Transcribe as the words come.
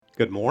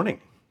Good morning.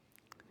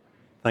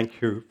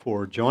 Thank you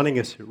for joining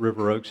us at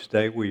River Oaks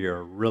today. We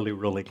are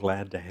really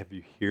glad to have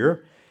you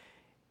here.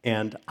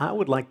 And I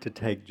would like to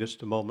take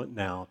just a moment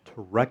now to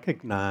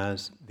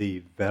recognize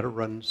the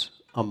veterans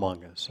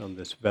among us on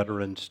this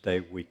Veterans Day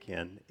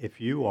weekend.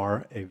 If you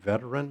are a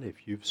veteran,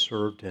 if you've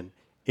served in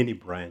any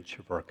branch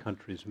of our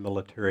country's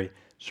military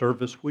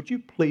service, would you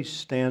please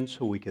stand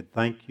so we could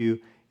thank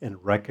you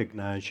and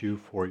recognize you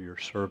for your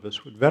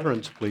service? Would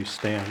veterans please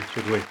stand?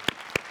 Should we?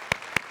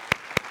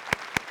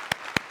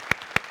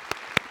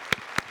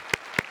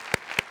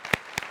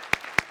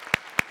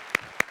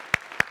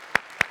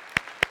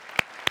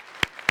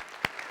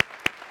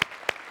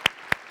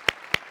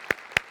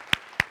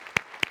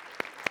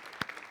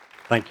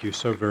 Thank you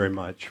so very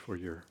much for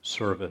your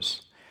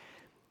service.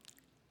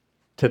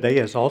 Today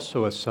is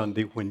also a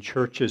Sunday when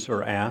churches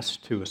are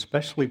asked to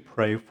especially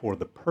pray for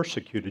the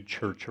persecuted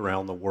church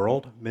around the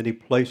world. Many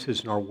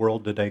places in our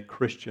world today,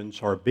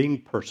 Christians are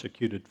being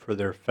persecuted for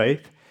their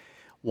faith.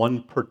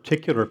 One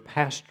particular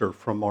pastor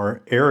from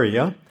our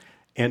area,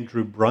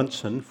 Andrew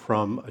Brunson,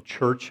 from a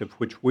church of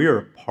which we are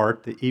a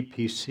part, the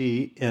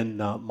EPC in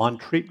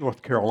Montreat,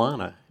 North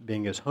Carolina,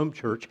 being his home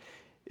church,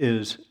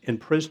 is in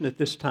prison at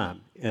this time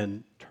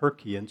in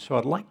Turkey. And so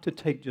I'd like to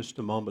take just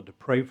a moment to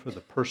pray for the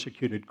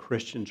persecuted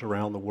Christians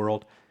around the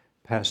world,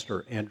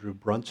 Pastor Andrew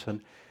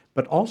Brunson,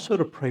 but also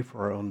to pray for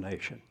our own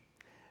nation.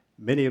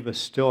 Many of us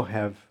still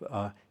have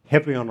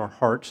heavy on our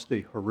hearts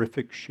the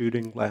horrific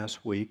shooting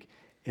last week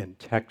in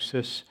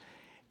Texas.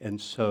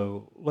 And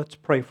so let's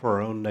pray for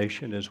our own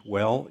nation as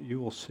well. You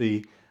will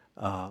see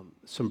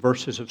some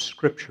verses of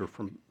Scripture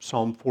from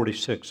Psalm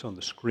 46 on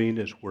the screen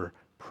as we're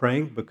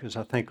praying, because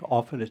I think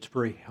often it's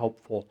very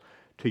helpful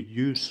to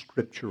use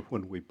Scripture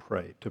when we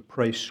pray, to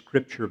pray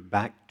Scripture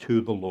back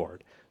to the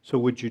Lord. So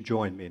would you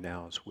join me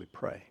now as we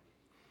pray?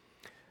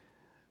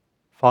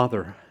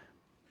 Father,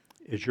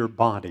 as your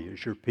body,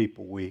 as your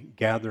people, we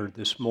gather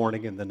this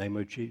morning in the name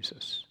of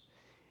Jesus.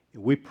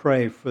 We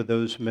pray for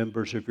those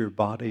members of your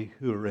body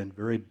who are in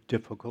very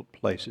difficult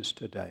places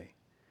today,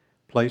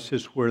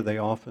 places where they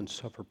often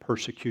suffer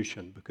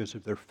persecution because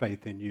of their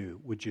faith in you.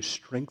 Would you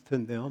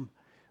strengthen them?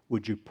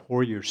 Would you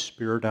pour your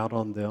Spirit out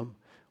on them?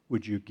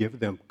 Would you give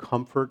them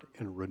comfort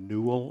and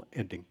renewal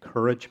and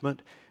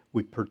encouragement?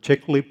 We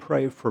particularly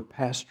pray for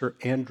Pastor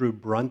Andrew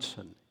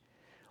Brunson.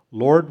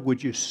 Lord,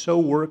 would you so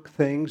work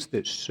things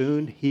that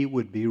soon he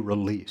would be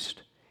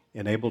released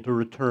and able to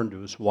return to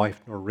his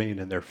wife Noreen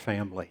and their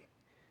family.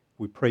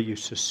 We pray you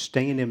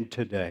sustain him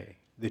today,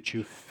 that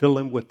you fill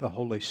him with the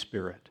Holy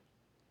Spirit.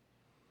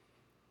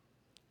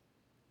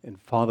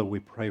 And Father, we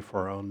pray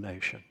for our own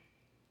nation.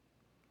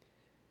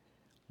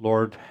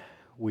 Lord,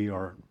 we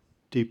are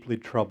deeply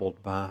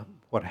troubled by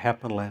what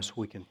happened last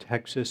week in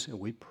Texas, and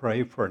we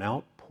pray for an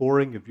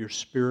outpouring of your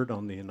Spirit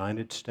on the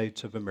United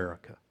States of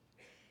America.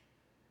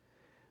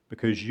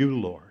 Because you,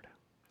 Lord,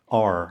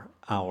 are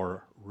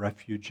our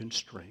refuge and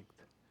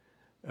strength,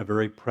 a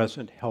very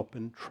present help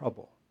in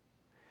trouble.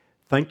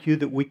 Thank you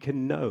that we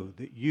can know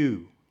that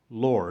you,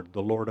 Lord,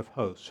 the Lord of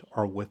hosts,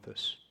 are with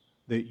us,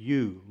 that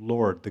you,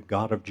 Lord, the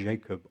God of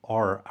Jacob,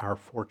 are our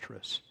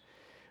fortress.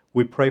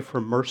 We pray for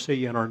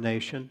mercy in our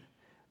nation,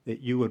 that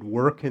you would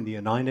work in the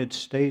United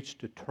States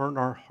to turn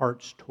our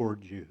hearts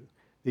toward you,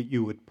 that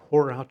you would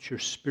pour out your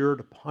Spirit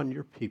upon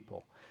your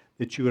people,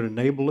 that you would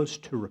enable us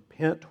to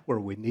repent where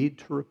we need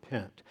to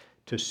repent,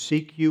 to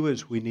seek you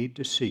as we need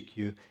to seek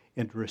you,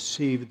 and to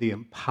receive the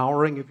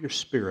empowering of your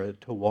Spirit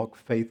to walk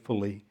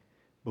faithfully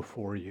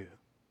before you.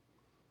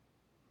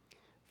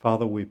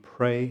 Father, we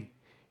pray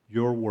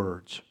your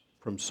words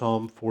from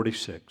Psalm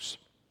 46.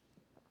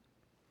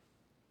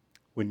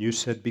 When you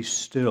said, "Be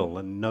still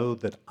and know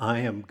that I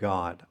am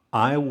God.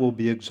 I will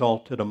be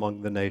exalted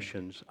among the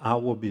nations. I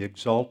will be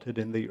exalted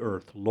in the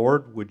earth."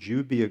 Lord, would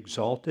you be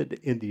exalted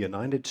in the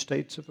United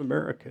States of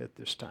America at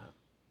this time?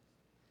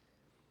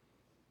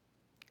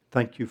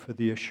 Thank you for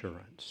the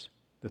assurance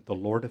that the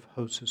Lord of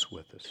hosts is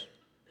with us.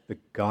 The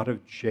God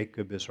of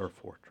Jacob is our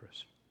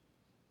fortress.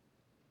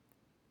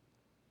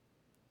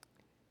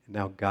 And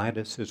now guide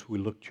us as we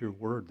look to your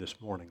word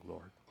this morning,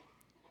 Lord.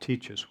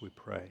 Teach us, we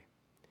pray.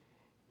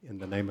 In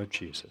the name of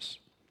Jesus.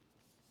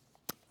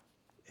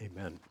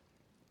 Amen.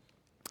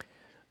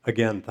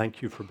 Again,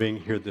 thank you for being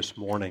here this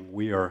morning.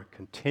 We are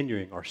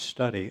continuing our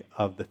study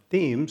of the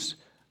themes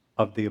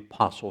of the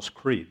Apostles'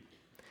 Creed.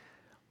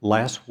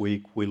 Last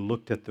week, we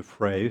looked at the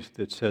phrase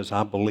that says,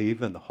 "I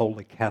believe in the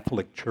Holy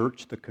Catholic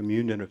Church, the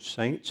communion of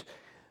saints."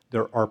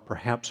 There are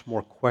perhaps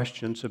more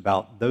questions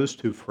about those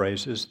two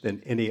phrases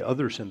than any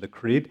others in the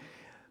Creed.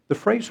 The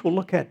phrase we'll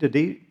look at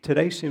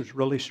today seems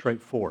really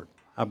straightforward.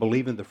 I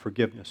believe in the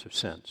forgiveness of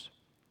sins.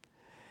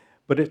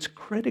 But it's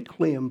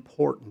critically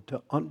important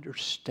to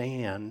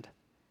understand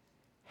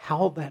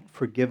how that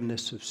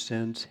forgiveness of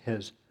sins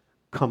has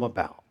come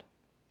about.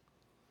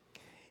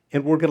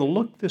 And we're going to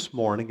look this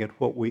morning at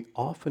what we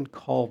often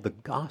call the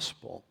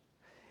gospel.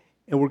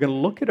 And we're going to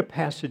look at a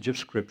passage of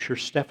Scripture.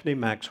 Stephanie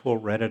Maxwell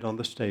read it on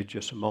the stage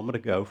just a moment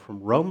ago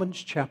from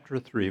Romans chapter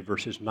 3,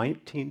 verses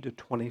 19 to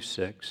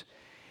 26.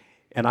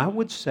 And I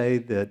would say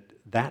that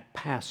that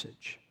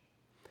passage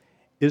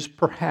is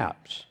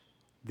perhaps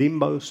the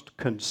most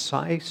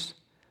concise,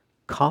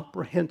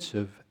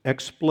 comprehensive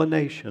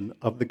explanation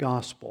of the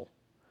gospel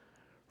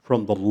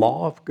from the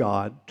law of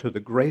God to the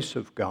grace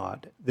of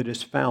God that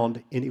is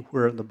found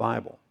anywhere in the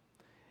Bible.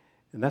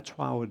 And that's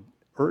why I would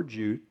urge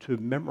you to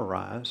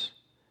memorize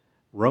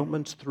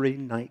Romans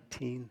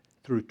 3:19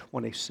 through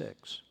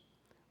 26.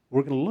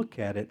 We're going to look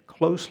at it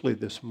closely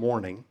this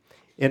morning.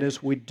 And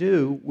as we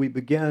do, we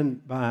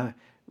begin by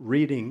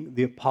reading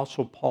the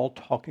Apostle Paul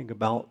talking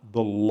about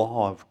the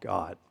law of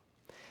God.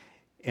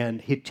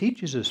 And he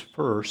teaches us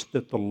first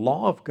that the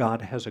law of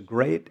God has a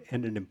great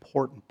and an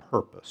important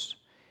purpose.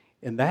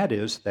 And that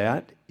is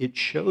that it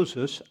shows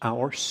us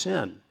our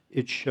sin.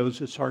 It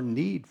shows us our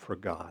need for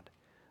God.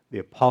 The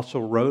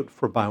apostle wrote,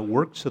 "For by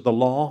works of the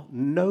law,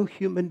 no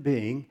human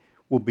being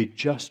will be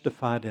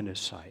justified in his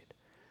sight."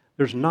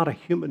 There's not a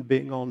human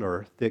being on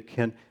earth that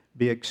can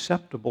be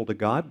acceptable to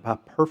God by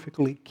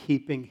perfectly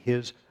keeping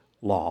his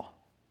law.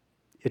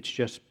 It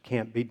just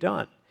can't be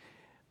done.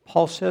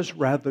 Paul says,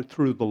 rather,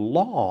 through the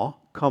law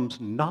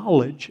comes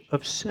knowledge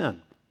of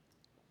sin.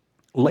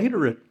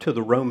 Later to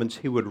the Romans,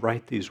 he would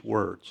write these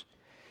words,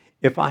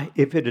 If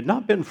it had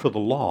not been for the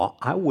law,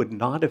 I would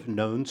not have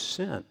known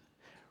sin.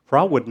 For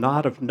I would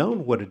not have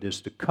known what it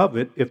is to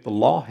covet if the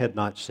law had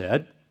not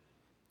said,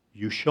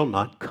 you shall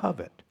not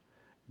covet.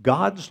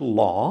 God's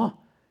law,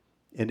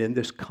 and in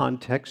this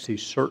context,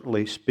 he's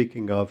certainly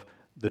speaking of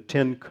the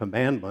Ten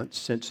Commandments,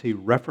 since he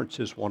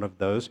references one of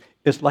those,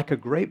 is like a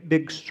great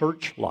big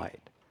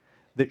searchlight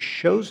that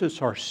shows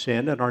us our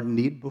sin and our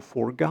need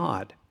before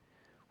God.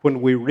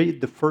 When we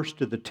read the first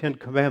of the Ten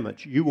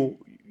Commandments,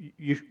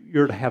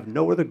 you're to have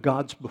no other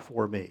gods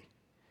before me.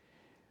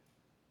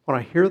 When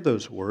I hear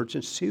those words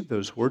and see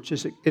those words,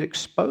 it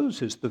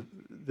exposes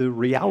the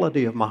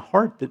reality of my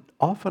heart that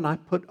often I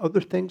put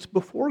other things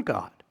before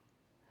God.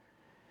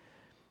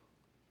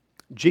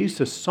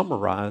 Jesus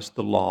summarized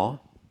the law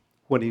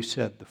when he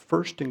said, the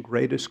first and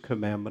greatest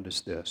commandment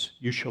is this: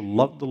 you shall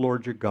love the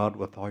Lord your God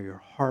with all your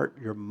heart,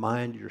 your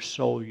mind, your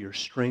soul, your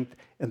strength.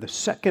 And the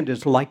second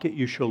is like it,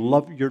 you shall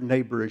love your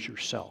neighbor as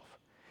yourself.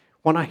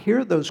 When I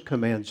hear those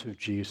commands of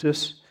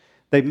Jesus,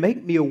 they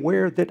make me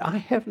aware that I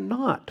have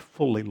not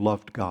fully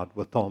loved God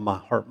with all my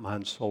heart,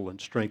 mind, soul, and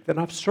strength. And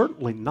I've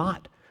certainly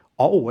not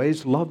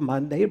always loved my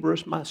neighbor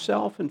as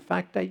myself. In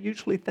fact, I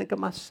usually think of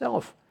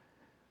myself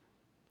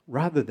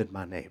rather than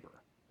my neighbor.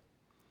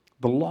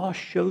 The law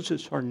shows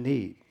us our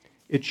need.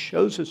 It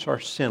shows us our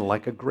sin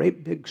like a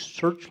great big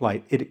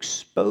searchlight. It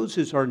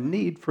exposes our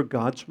need for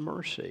God's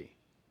mercy.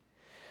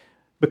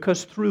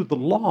 Because through the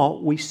law,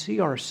 we see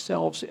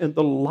ourselves in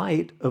the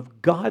light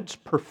of God's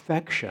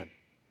perfection.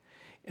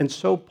 And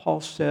so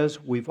Paul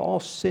says we've all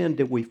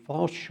sinned and we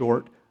fall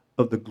short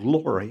of the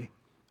glory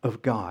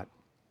of God.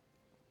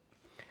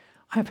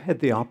 I've had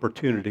the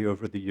opportunity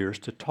over the years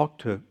to talk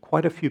to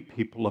quite a few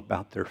people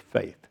about their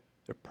faith,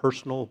 their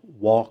personal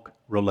walk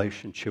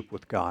relationship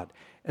with God.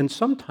 And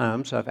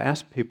sometimes I've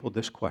asked people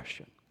this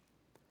question.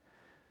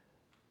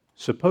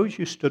 Suppose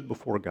you stood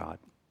before God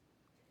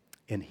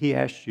and he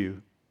asked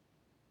you,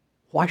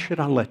 why should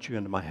I let you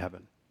into my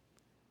heaven?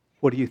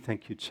 What do you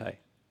think you'd say?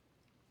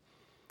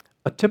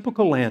 A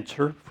typical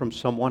answer from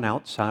someone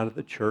outside of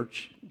the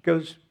church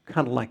goes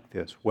kind of like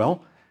this.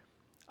 Well,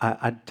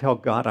 I'd tell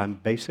God I'm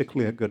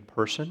basically a good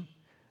person.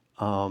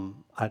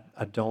 I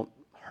don't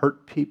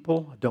hurt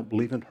people. I don't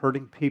believe in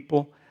hurting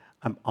people.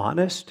 I'm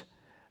honest.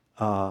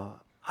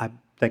 I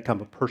think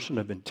I'm a person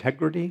of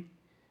integrity.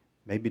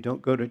 Maybe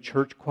don't go to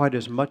church quite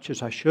as much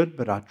as I should,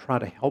 but I try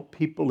to help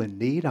people in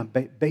need. I'm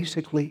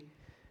basically,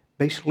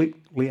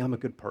 I'm a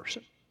good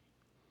person.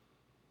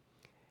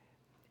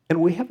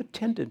 And we have a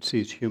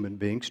tendency as human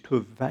beings to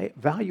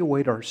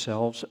evaluate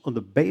ourselves on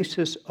the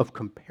basis of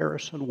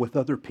comparison with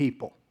other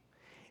people.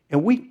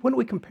 And when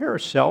we compare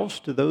ourselves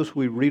to those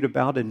we read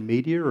about in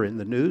media or in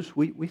the news,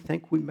 we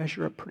think we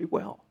measure up pretty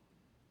well.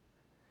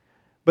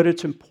 But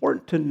it's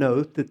important to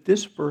note that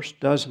this verse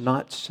does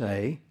not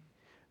say,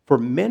 for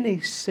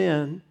many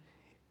sin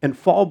and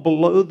fall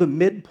below the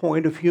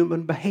midpoint of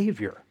human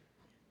behavior.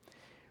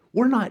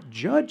 We're not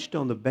judged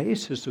on the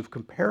basis of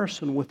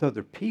comparison with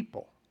other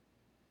people.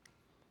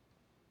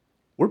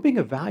 We're being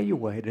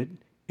evaluated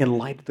in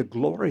light of the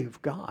glory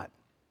of God.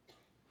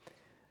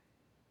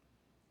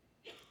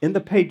 In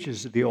the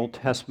pages of the Old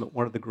Testament,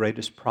 one of the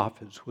greatest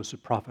prophets was the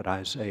prophet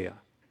Isaiah.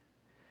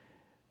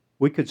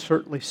 We could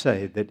certainly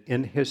say that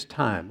in his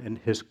time, in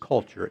his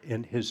culture,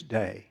 in his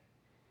day,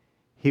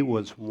 he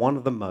was one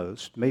of the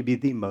most, maybe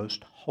the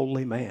most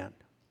holy man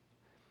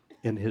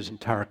in his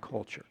entire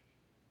culture.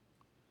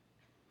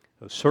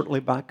 So certainly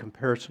by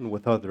comparison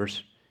with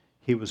others,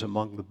 he was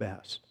among the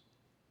best.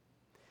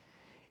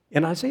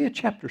 In Isaiah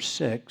chapter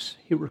 6,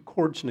 he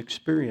records an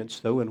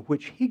experience, though, in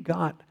which he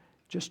got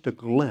just a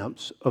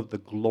glimpse of the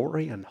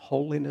glory and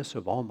holiness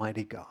of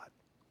Almighty God.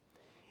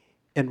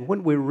 And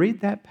when we read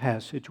that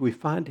passage, we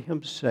find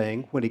him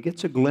saying, when he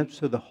gets a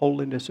glimpse of the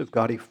holiness of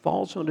God, he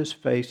falls on his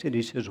face and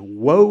he says,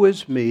 woe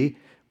is me,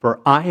 for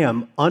I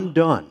am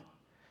undone,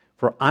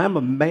 for I am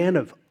a man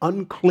of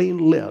unclean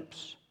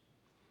lips.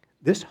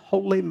 This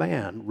holy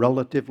man,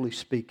 relatively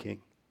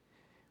speaking,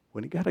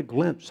 when he got a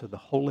glimpse of the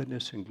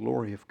holiness and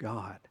glory of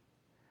God,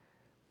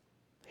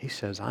 he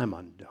says, I'm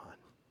undone.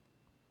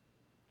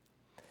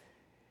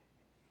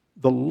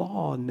 The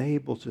law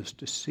enables us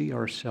to see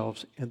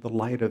ourselves in the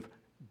light of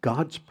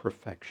God's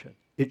perfection.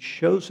 It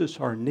shows us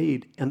our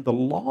need, and the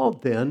law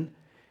then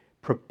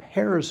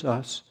prepares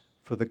us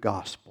for the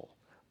gospel.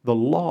 The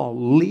law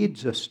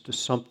leads us to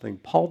something.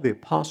 Paul the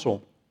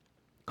Apostle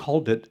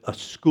called it a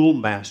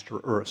schoolmaster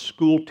or a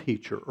school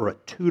teacher or a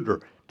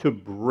tutor to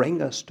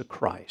bring us to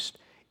Christ.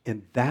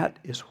 And that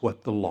is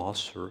what the law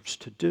serves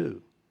to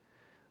do.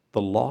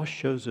 The law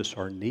shows us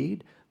our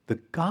need. The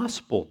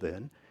gospel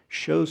then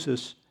shows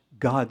us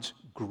God's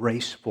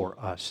grace for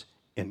us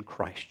in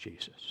Christ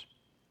Jesus.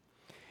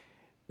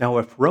 Now,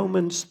 if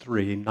Romans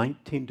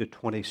 3:19 to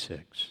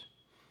 26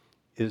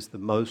 is the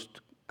most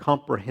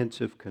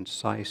comprehensive,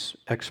 concise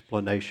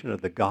explanation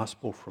of the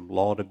gospel from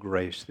law to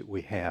grace that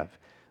we have,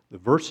 the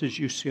verses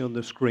you see on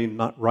the screen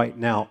not right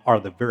now are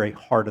the very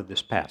heart of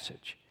this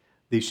passage.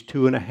 These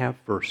 2.5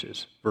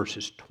 verses,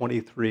 verses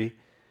 23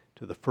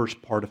 to the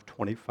first part of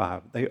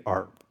 25, they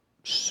are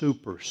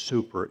super,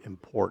 super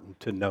important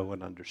to know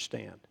and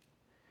understand.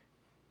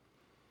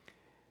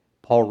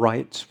 Paul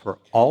writes, for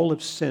all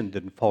have sinned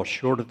and fall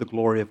short of the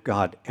glory of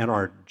God and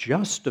are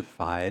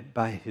justified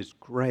by his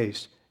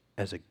grace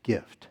as a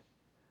gift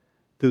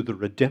through the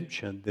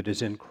redemption that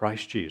is in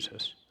Christ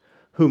Jesus,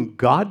 whom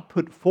God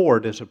put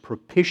forward as a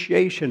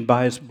propitiation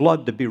by his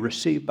blood to be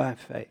received by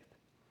faith.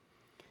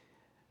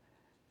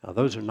 Now,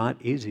 those are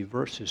not easy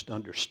verses to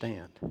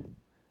understand,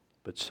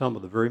 but some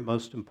of the very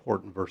most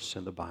important verses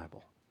in the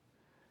Bible.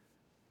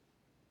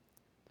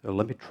 So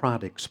let me try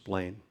to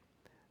explain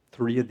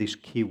 3 of these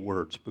key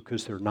words,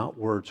 because they're not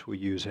words we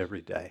use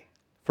every day.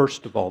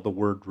 First of all, the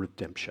word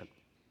redemption.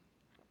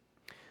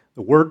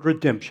 The word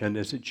redemption,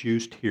 as it's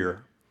used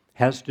here,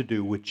 has to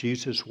do with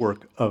Jesus'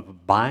 work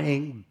of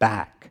buying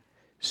back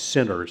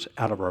sinners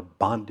out of our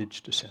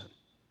bondage to sin.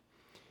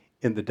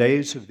 In the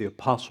days of the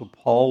Apostle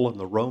Paul in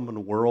the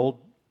Roman world,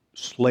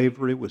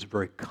 slavery was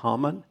very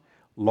common.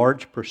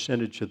 Large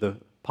percentage of the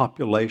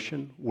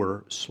population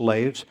were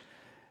slaves.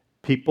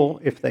 People,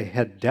 if they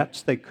had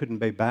debts they couldn't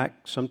pay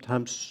back,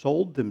 sometimes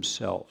sold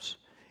themselves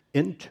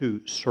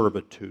into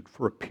servitude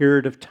for a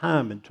period of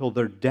time until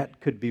their debt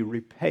could be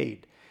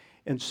repaid.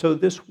 And so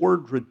this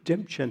word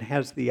redemption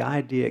has the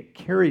idea, it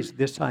carries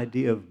this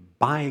idea of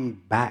buying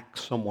back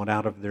someone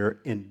out of their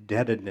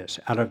indebtedness,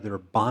 out of their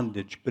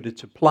bondage, but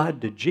it's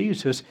applied to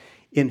Jesus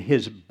in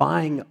his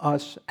buying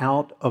us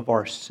out of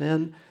our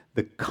sin,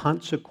 the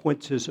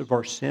consequences of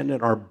our sin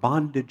and our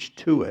bondage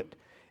to it.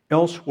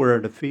 Elsewhere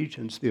in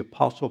Ephesians, the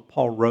Apostle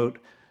Paul wrote,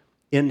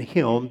 in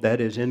him, that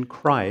is in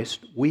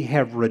Christ, we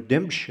have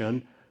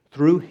redemption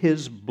through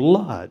his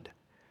blood,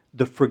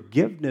 the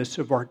forgiveness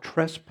of our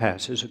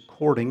trespasses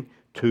according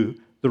to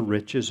the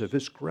riches of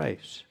his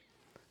grace.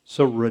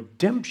 So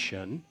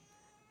redemption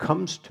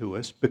comes to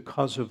us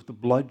because of the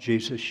blood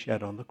Jesus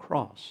shed on the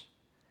cross.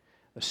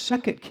 The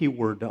second key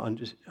word to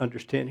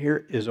understand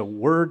here is a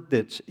word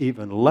that's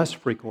even less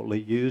frequently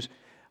used.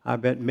 I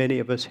bet many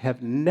of us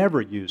have never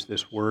used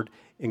this word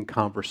in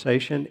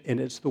conversation, and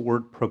it's the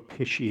word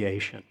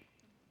propitiation.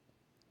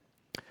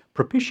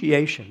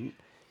 Propitiation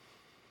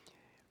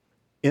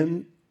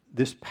in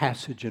this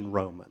passage in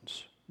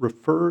Romans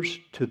refers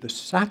to the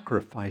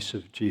sacrifice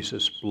of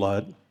Jesus'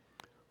 blood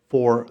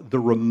for the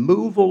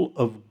removal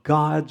of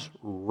God's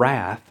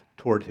wrath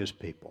toward his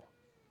people.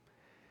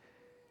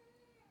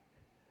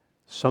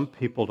 Some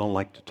people don't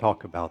like to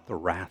talk about the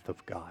wrath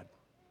of God.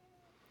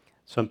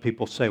 Some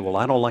people say, well,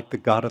 I don't like the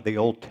God of the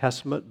Old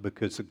Testament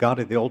because the God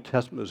of the Old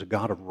Testament is a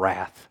God of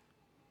wrath.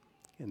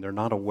 And they're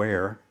not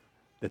aware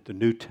that the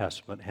New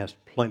Testament has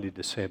plenty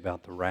to say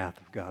about the wrath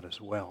of God as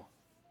well.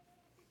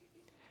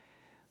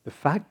 The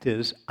fact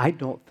is, I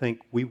don't think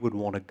we would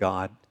want a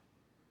God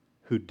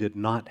who did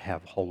not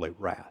have holy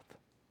wrath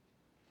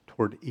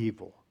toward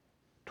evil,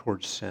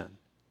 toward sin.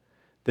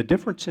 The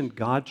difference in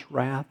God's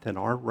wrath and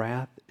our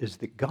wrath is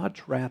that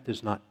God's wrath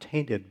is not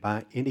tainted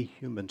by any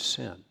human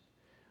sin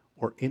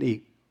or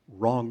any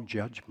wrong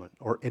judgment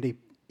or any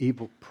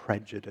evil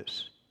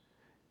prejudice.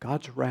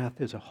 God's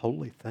wrath is a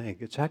holy thing.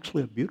 It's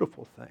actually a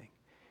beautiful thing.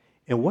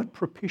 And what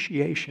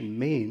propitiation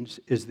means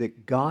is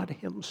that God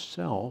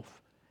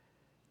himself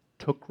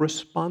took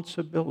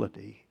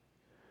responsibility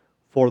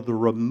for the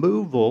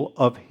removal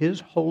of his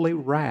holy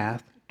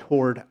wrath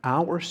toward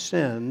our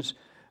sins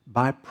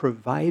by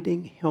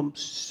providing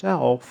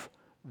himself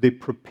the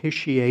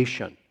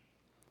propitiation,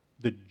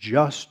 the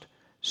just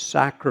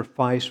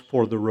sacrifice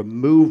for the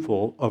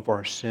removal of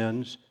our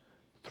sins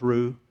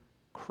through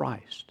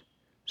Christ.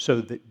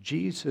 So that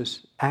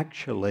Jesus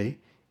actually,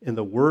 in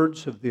the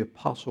words of the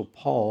Apostle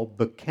Paul,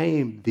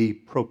 became the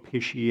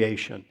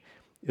propitiation.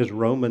 As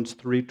Romans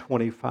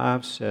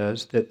 3:25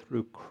 says, that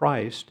through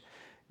Christ,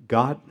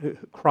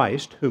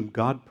 whom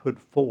God put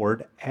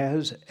forward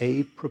as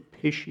a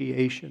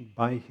propitiation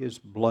by his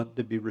blood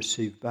to be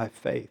received by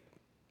faith.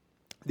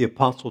 The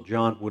Apostle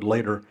John would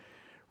later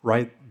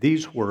write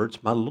these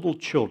words, my little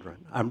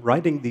children, I'm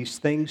writing these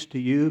things to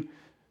you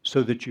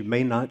so that you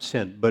may not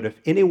sin. But if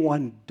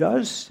anyone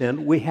does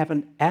sin, we have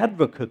an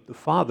advocate, the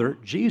Father,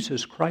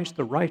 Jesus Christ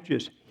the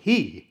righteous.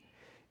 He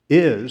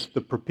is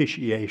the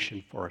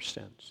propitiation for our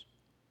sins.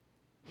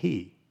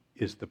 He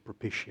is the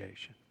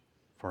propitiation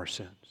for our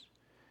sins.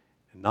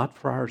 And not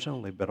for ours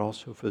only, but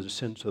also for the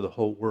sins of the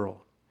whole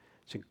world.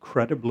 It's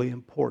incredibly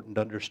important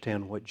to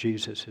understand what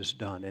Jesus has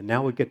done. And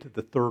now we get to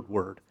the third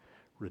word,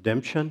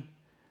 redemption,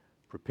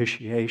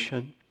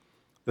 propitiation.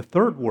 The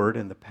third word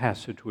in the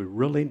passage we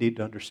really need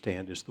to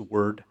understand is the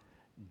word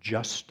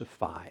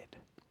justified.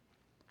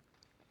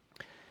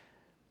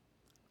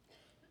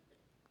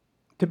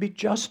 To be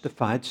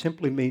justified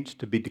simply means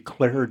to be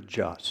declared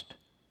just,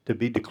 to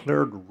be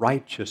declared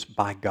righteous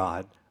by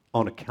God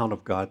on account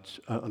of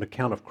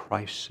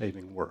Christ's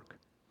saving work.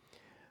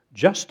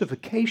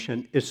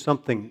 Justification is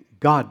something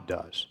God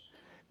does.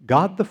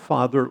 God the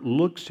Father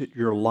looks at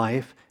your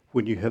life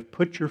when you have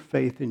put your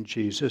faith in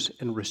Jesus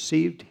and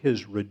received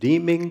his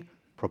redeeming,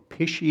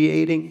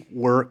 propitiating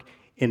work,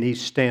 and he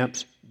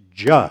stamps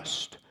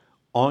just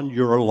on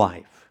your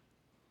life.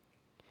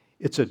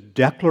 It's a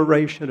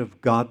declaration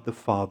of God the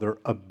Father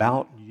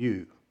about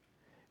you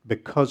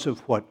because of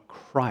what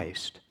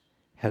Christ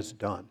has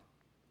done.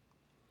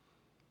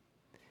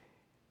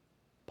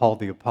 Paul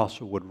the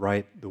Apostle would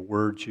write the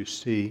words you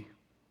see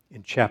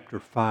in chapter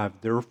 5,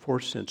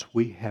 therefore, since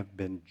we have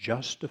been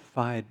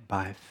justified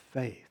by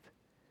faith,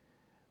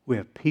 we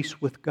have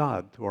peace with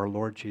God through our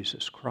Lord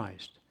Jesus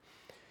Christ.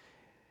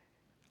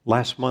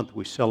 Last month,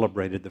 we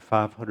celebrated the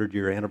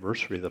 500-year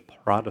anniversary of the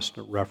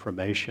Protestant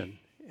Reformation,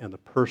 and the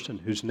person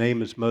whose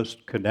name is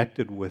most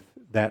connected with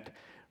that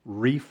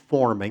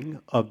reforming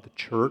of the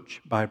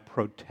church by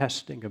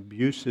protesting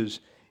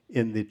abuses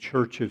in the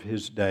church of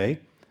his day,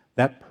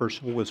 that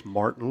person was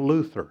Martin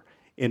Luther.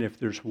 And if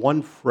there's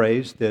one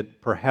phrase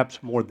that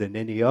perhaps more than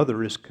any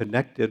other is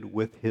connected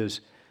with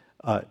his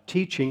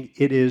teaching,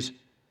 it is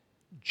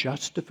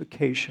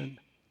justification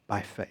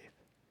by faith.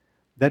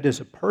 That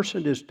is, a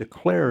person is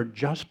declared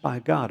just by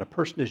God. A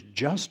person is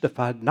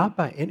justified not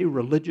by any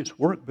religious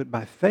work, but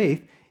by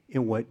faith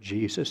in what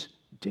Jesus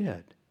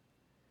did.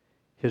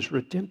 His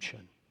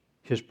redemption,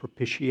 his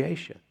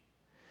propitiation.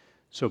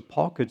 So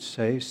Paul could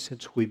say,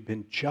 since we've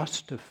been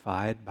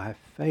justified by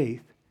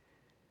faith,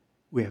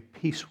 we have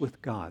peace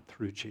with God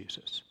through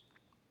Jesus.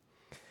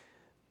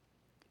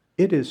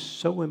 It is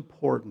so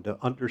important to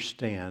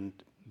understand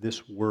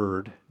this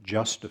word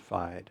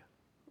justified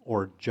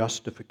or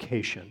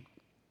justification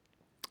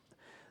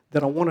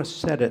that I want to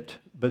set it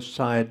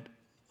beside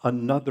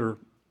another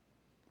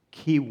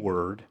key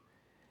word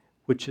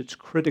which it's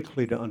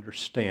critically to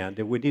understand.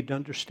 And we need to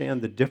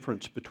understand the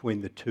difference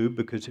between the two,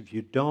 because if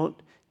you don't,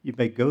 you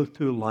may go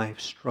through life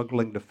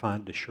struggling to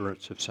find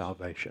assurance of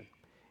salvation.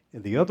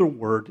 And the other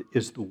word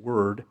is the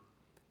word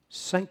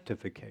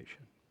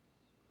sanctification.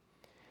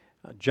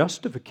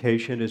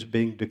 Justification is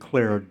being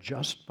declared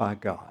just by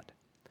God.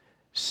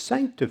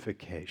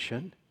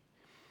 Sanctification,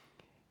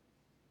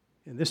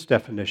 and this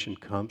definition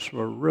comes from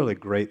a really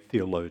great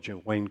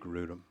theologian, Wayne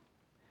Grudem.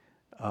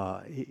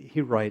 He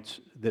writes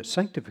that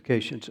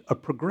sanctification is a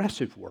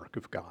progressive work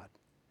of God.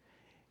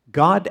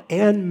 God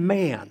and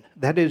man,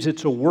 that is,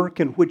 it's a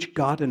work in which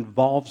God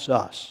involves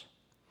us,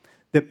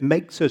 that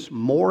makes us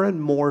more and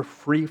more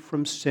free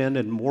from sin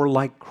and more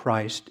like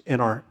Christ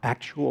in our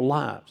actual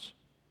lives.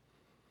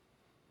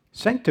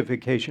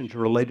 Sanctification is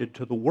related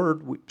to the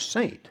word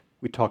saint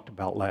we talked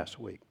about last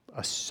week,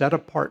 a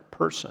set-apart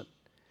person.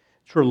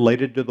 It's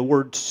related to the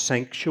word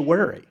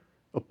sanctuary,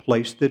 a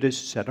place that is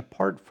set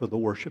apart for the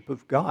worship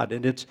of God.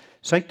 And its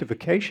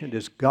sanctification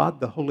is God,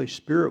 the Holy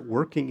Spirit,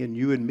 working in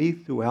you and me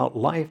throughout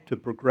life to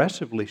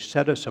progressively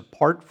set us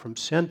apart from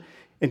sin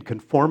and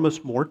conform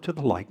us more to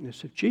the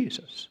likeness of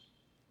Jesus.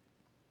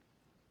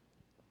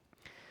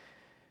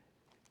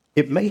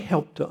 It may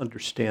help to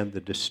understand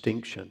the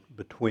distinction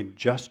between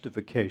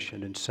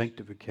justification and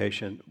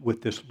sanctification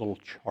with this little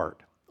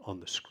chart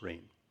on the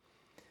screen.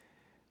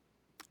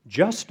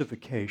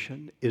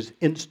 Justification is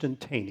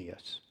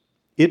instantaneous.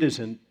 It is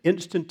an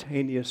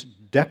instantaneous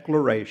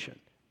declaration,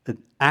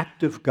 an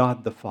act of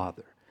God the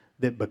Father,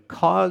 that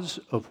because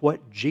of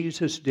what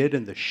Jesus did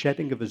in the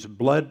shedding of his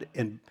blood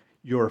and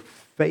your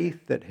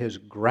faith that has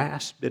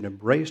grasped and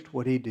embraced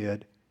what he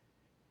did,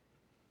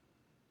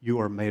 you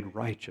are made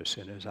righteous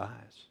in his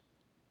eyes.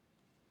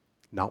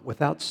 Not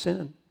without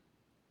sin.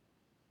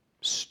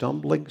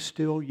 Stumbling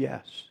still,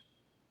 yes,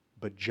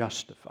 but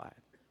justified.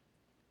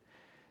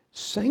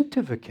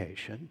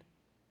 Sanctification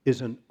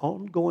is an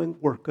ongoing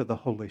work of the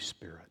Holy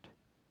Spirit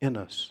in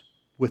us,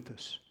 with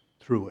us,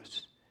 through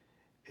us,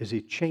 as he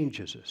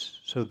changes us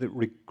so that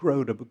we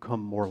grow to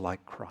become more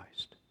like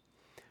Christ.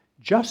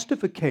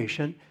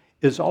 Justification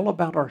is all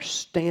about our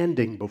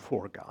standing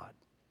before God.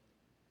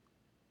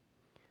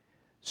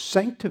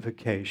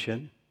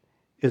 Sanctification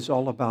is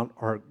all about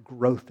our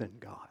growth in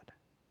God.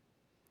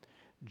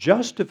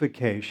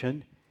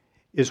 Justification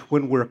is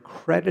when we're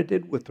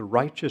credited with the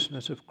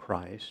righteousness of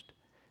Christ.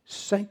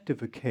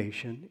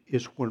 Sanctification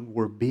is when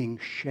we're being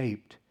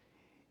shaped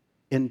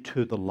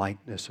into the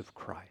likeness of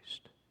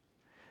Christ.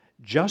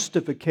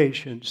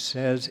 Justification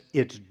says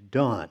it's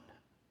done.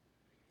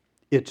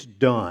 It's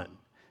done.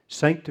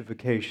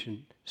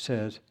 Sanctification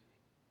says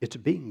it's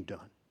being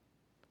done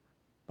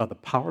by the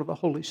power of the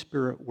Holy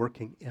Spirit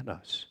working in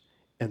us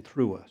and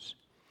through us.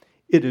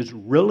 It is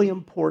really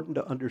important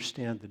to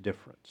understand the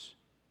difference,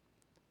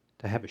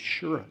 to have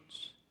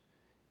assurance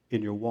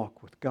in your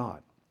walk with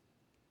God.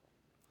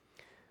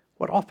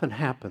 What often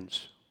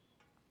happens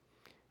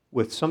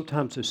with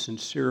sometimes a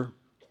sincere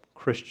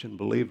Christian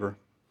believer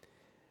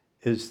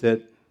is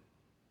that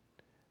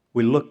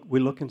we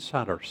look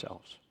inside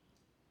ourselves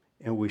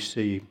and we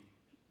see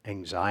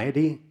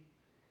anxiety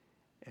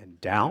and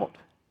doubt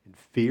and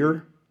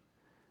fear.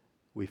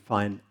 We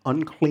find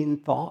unclean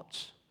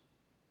thoughts.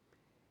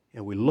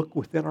 And we look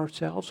within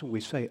ourselves and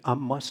we say, I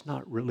must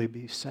not really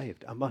be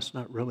saved. I must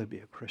not really be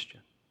a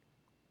Christian.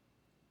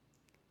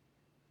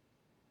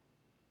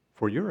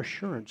 For your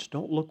assurance,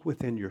 don't look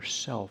within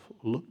yourself.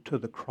 Look to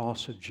the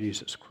cross of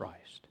Jesus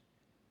Christ.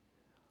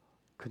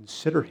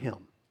 Consider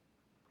him.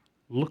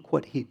 Look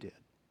what he did.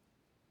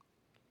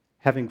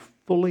 Having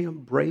fully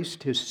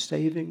embraced his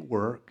saving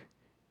work,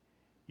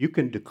 you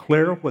can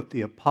declare what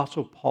the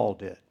Apostle Paul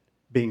did.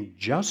 Being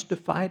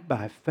justified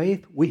by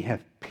faith, we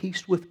have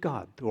peace with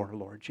God through our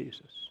Lord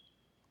Jesus.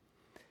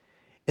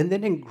 And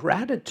then in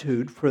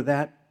gratitude for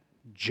that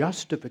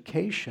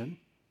justification,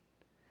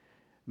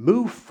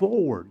 move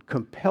forward,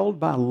 compelled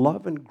by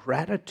love and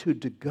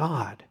gratitude to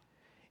God,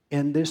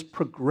 in this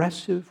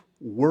progressive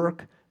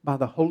work by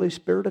the Holy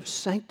Spirit of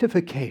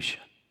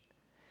sanctification.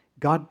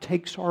 God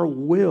takes our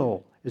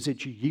will as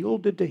it's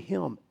yielded to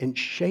him and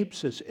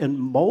shapes us and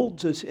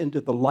molds us into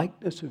the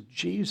likeness of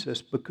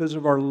Jesus because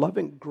of our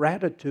loving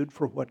gratitude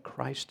for what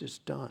Christ has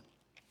done.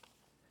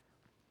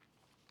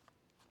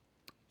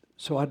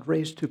 So I'd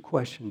raise two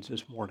questions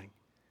this morning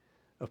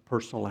of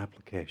personal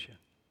application.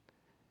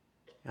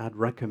 I'd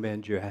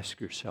recommend you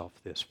ask yourself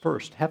this.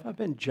 First, have I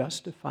been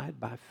justified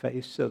by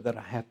faith so that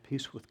I have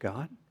peace with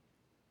God?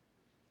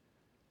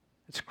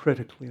 It's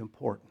critically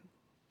important.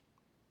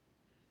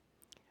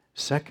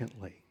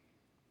 Secondly,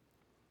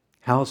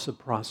 how's the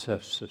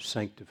process of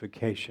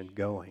sanctification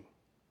going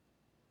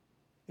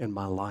in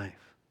my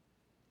life?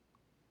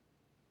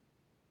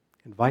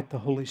 Invite the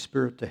Holy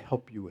Spirit to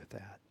help you with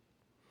that.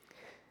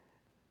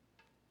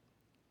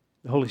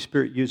 The Holy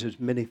Spirit uses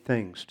many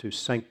things to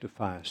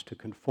sanctify us, to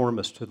conform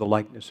us to the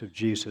likeness of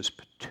Jesus.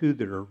 But two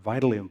that are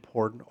vitally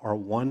important are,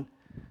 one,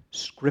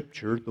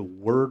 Scripture, the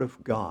Word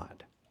of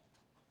God.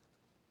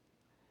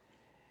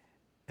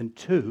 And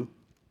two,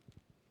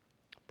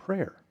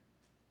 prayer.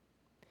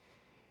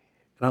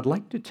 And I'd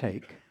like to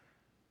take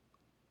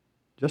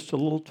just a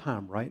little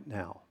time right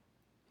now.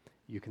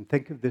 You can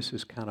think of this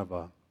as kind of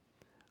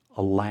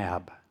a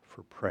lab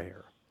for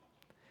prayer.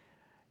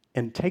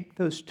 And take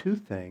those two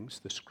things,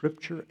 the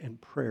Scripture and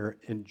prayer,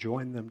 and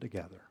join them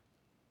together.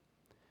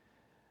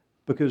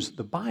 Because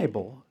the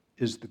Bible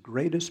is the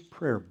greatest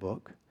prayer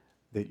book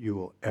that you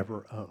will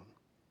ever own.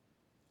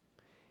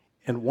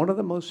 And one of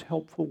the most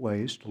helpful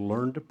ways to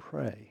learn to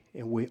pray,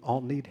 and we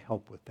all need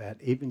help with that,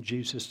 even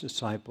Jesus'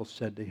 disciples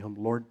said to him,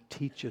 Lord,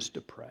 teach us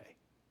to pray.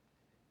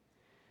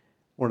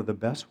 One of the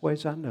best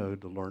ways I know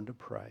to learn to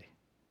pray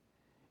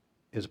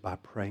is by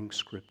praying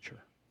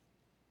Scripture.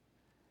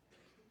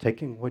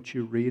 Taking what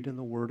you read in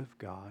the Word of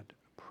God,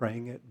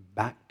 praying it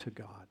back to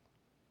God,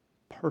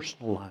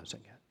 personalizing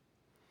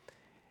it.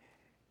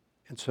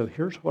 And so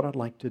here's what I'd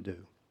like to do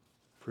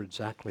for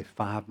exactly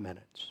 5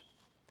 minutes.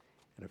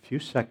 In a few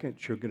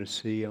seconds, you're going to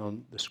see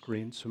on the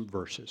screen some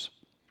verses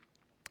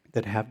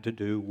that have to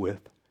do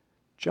with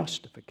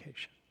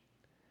justification.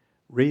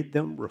 Read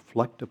them,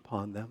 reflect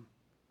upon them,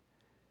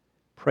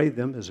 pray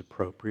them as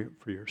appropriate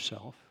for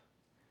yourself.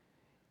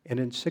 And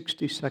in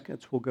 60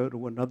 seconds, we'll go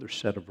to another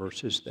set of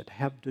verses that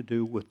have to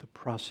do with the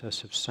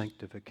process of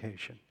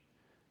sanctification,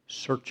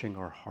 searching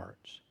our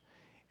hearts.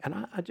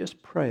 And I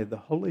just pray the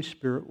Holy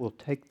Spirit will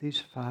take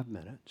these 5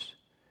 minutes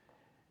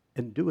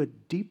and do a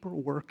deeper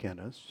work in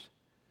us.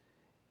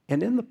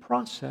 And in the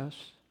process,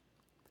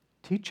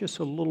 teach us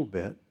a little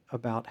bit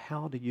about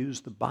how to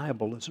use the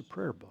Bible as a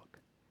prayer book,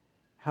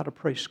 how to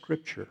pray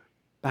Scripture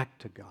back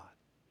to God.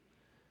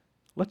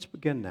 Let's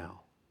begin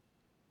now.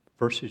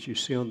 Verses you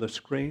see on the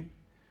screen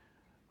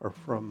are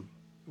from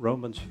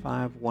Romans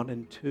 5, 1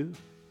 and 2.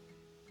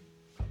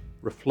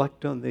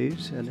 Reflect on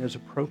these, and as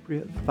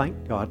appropriate,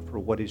 thank God for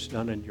what he's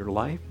done in your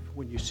life.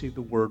 When you see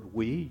the word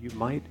we, you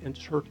might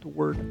insert the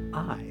word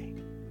I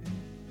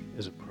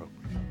as appropriate.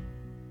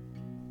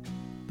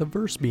 The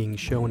verse being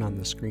shown on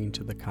the screen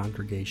to the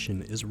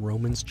congregation is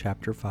Romans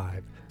chapter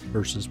 5,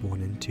 verses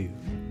 1 and 2.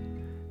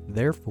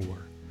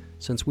 Therefore,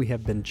 since we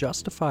have been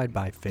justified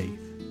by faith,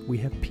 we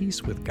have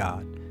peace with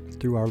God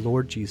through our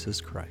Lord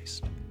Jesus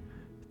Christ.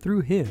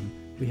 Through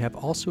him, we have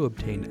also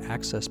obtained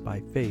access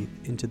by faith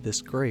into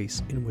this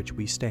grace in which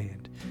we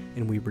stand,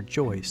 and we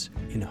rejoice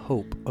in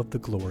hope of the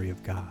glory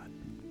of God.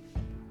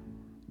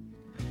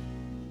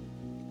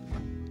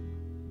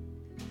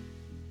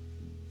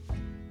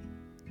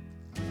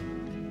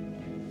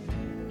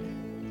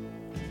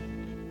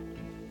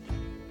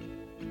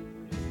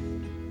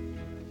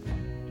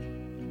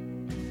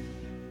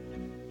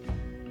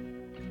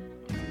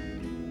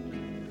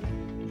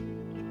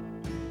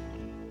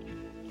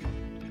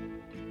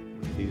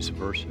 these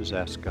verses,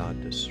 ask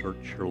God to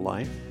search your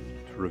life,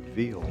 to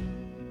reveal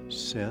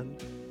sin,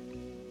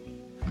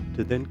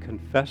 to then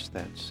confess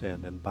that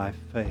sin and by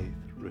faith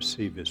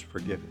receive His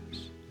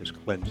forgiveness, His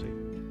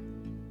cleansing.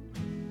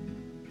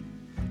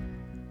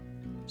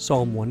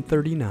 Psalm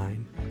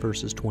 139,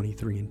 verses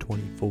 23 and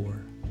 24.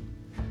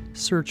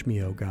 Search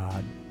me, O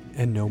God,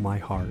 and know my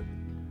heart.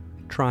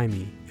 Try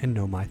me and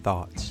know my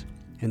thoughts,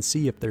 and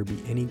see if there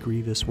be any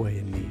grievous way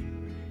in me,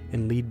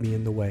 and lead me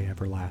in the way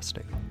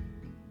everlasting.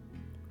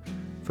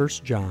 1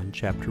 John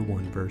chapter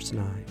 1, verse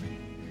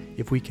 9.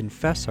 If we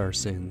confess our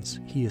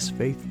sins, He is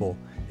faithful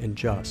and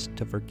just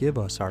to forgive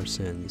us our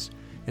sins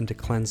and to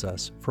cleanse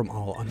us from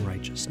all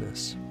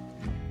unrighteousness.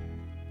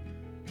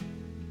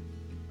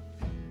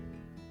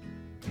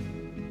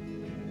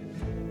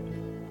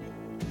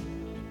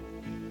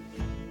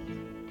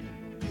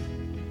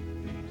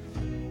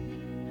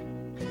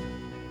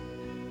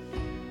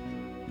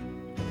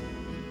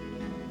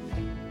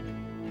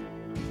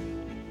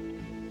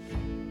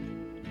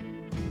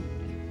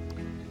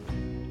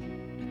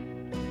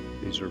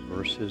 These are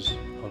verses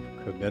of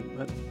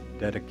commitment,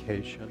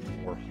 dedication,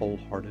 or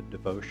wholehearted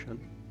devotion.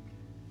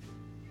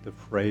 The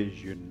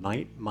phrase,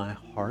 unite my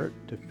heart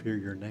to fear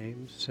your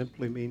name,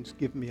 simply means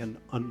give me an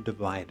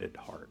undivided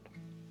heart,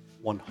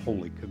 one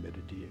wholly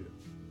committed to you.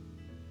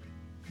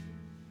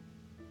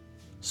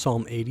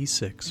 Psalm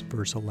 86,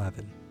 verse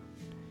 11.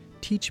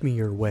 Teach me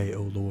your way,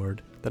 O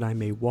Lord, that I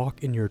may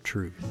walk in your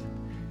truth.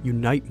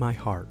 Unite my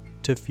heart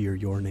to fear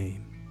your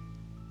name.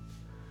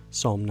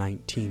 Psalm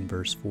 19,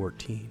 verse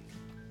 14.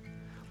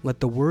 Let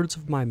the words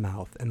of my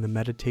mouth and the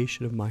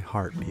meditation of my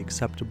heart be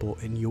acceptable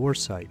in your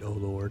sight, O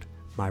Lord,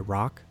 my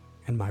rock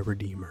and my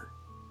redeemer.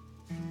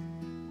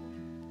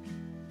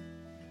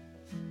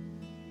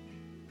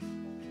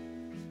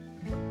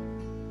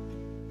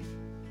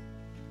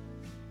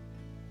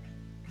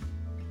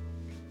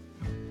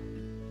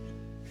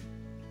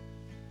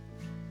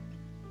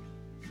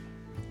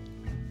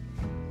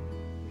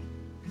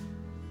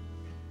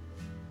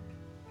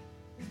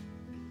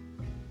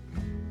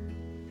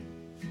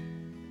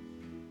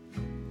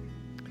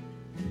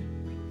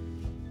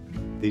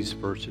 These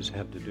verses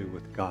have to do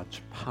with God's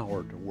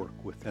power to work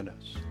within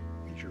us.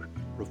 As you're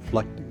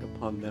reflecting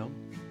upon them,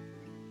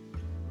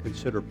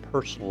 consider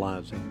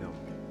personalizing them,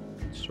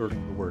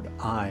 inserting the word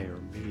I or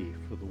me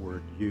for the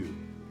word you.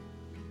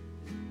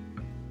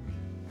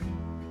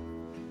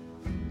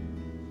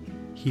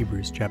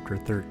 Hebrews chapter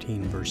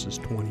 13, verses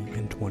 20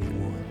 and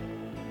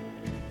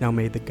 21. Now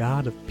may the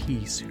God of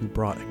peace, who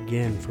brought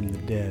again from the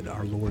dead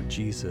our Lord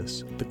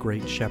Jesus, the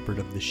great shepherd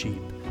of the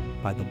sheep,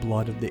 by the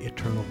blood of the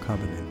eternal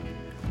covenant,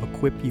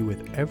 equip you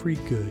with every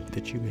good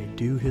that you may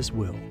do His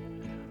will,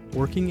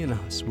 working in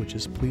us which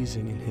is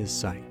pleasing in His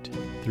sight,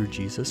 through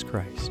Jesus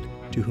Christ,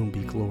 to whom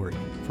be glory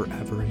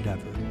forever and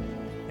ever.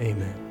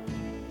 Amen.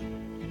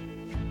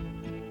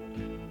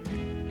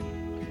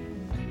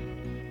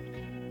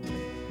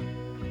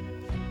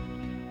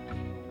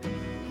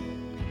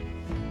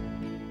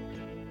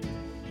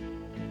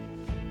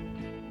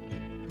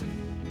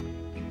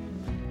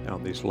 Now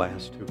these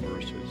last two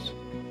verses,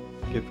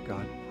 give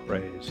God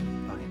praise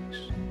and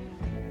thanks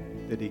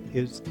that He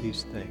is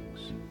these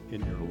things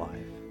in your life.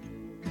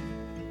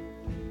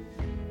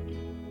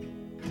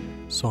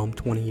 Psalm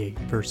 28,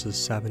 verses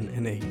 7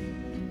 and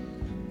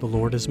 8. The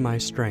Lord is my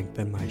strength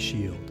and my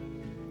shield.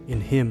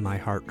 In Him my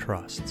heart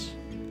trusts,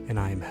 and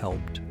I am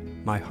helped.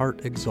 My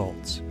heart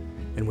exalts,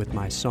 and with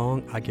my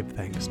song I give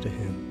thanks to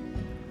Him.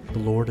 The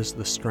Lord is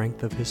the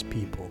strength of His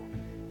people.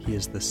 He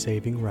is the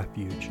saving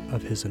refuge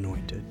of His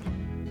anointed.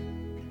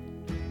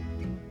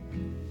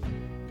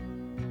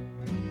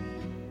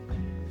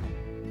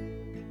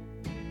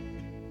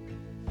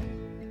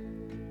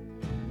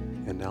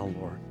 And now,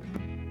 Lord,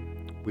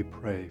 we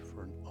pray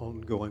for an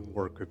ongoing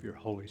work of your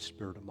Holy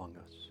Spirit among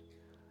us,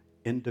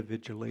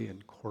 individually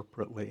and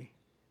corporately,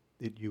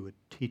 that you would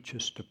teach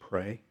us to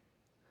pray,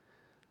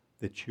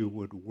 that you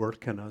would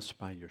work in us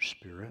by your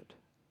Spirit,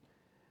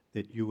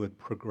 that you would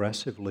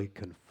progressively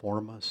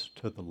conform us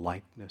to the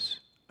likeness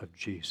of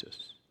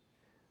Jesus,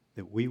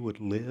 that we would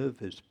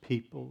live as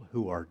people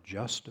who are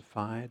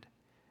justified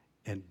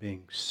and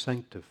being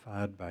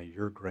sanctified by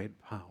your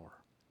great power.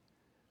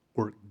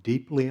 Work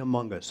deeply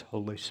among us,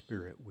 Holy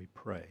Spirit, we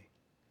pray.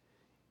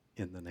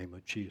 In the name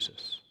of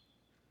Jesus.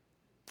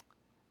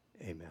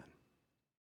 Amen.